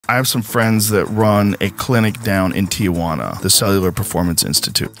I have some friends that run a clinic down in Tijuana, the Cellular Performance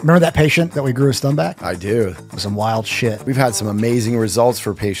Institute. Remember that patient that we grew his thumb back? I do. Some wild shit. We've had some amazing results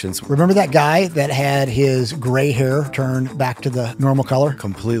for patients. Remember that guy that had his gray hair turned back to the normal color?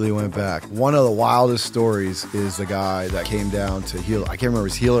 Completely went back. One of the wildest stories is the guy that came down to heal, I can't remember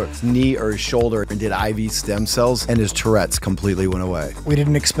his healer, his knee or his shoulder, and did IV stem cells, and his Tourette's completely went away. We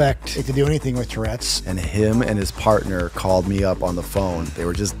didn't expect it to do anything with Tourette's. And him and his partner called me up on the phone. They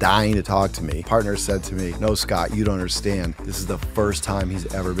were just dying to talk to me. Partner said to me, "No, Scott, you don't understand. This is the first time he's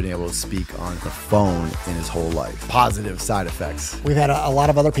ever been able to speak on the phone in his whole life." Positive side effects. We've had a lot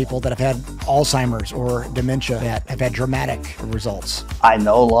of other people that have had Alzheimer's or dementia that have had dramatic results. I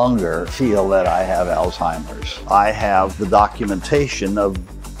no longer feel that I have Alzheimer's. I have the documentation of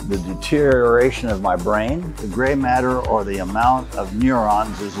the deterioration of my brain. The gray matter, or the amount of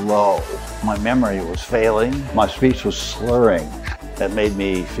neurons, is low. My memory was failing. My speech was slurring. That made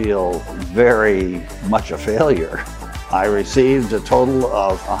me feel very much a failure. I received a total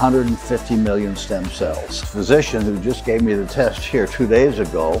of 150 million stem cells. The physician who just gave me the test here 2 days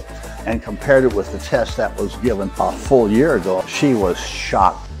ago and compared it with the test that was given a full year ago, she was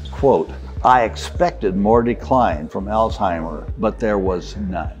shocked. Quote, "I expected more decline from Alzheimer's, but there was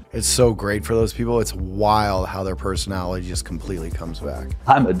none." It's so great for those people. It's wild how their personality just completely comes back.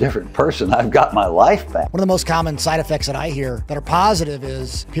 I'm a different person. I've got my life back. One of the most common side effects that I hear that are positive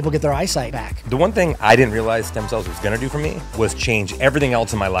is people get their eyesight back. The one thing I didn't realize stem cells was gonna do for me was change everything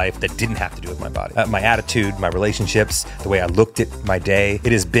else in my life that didn't have to do with my body. My attitude, my relationships, the way I looked at my day.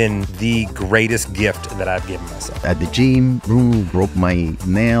 It has been the greatest gift that I've given myself. At the gym, Bruno broke my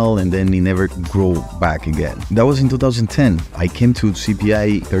nail and then it never grew back again. That was in 2010. I came to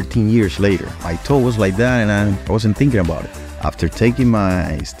CPI 13 years later. My toe was like that and I wasn't thinking about it. After taking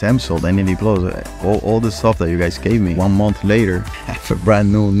my stem cell, NAD+, all the stuff that you guys gave me, 1 month later, I have a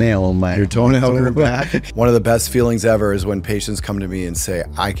brand new nail on my... Your toenail grew back. One of the best feelings ever is when patients come to me and say,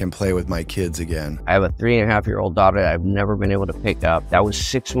 "I can play with my kids again." I have a 3.5-year-old daughter that I've never been able to pick up. That was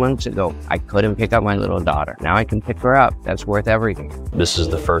 6 months ago. I couldn't pick up my little daughter. Now I can pick her up. That's worth everything. This is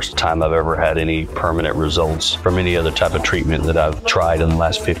the first time I've ever had any permanent results from any other type of treatment that I've tried in the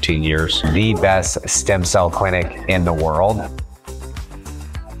last 15 years. The best stem cell clinic in the world.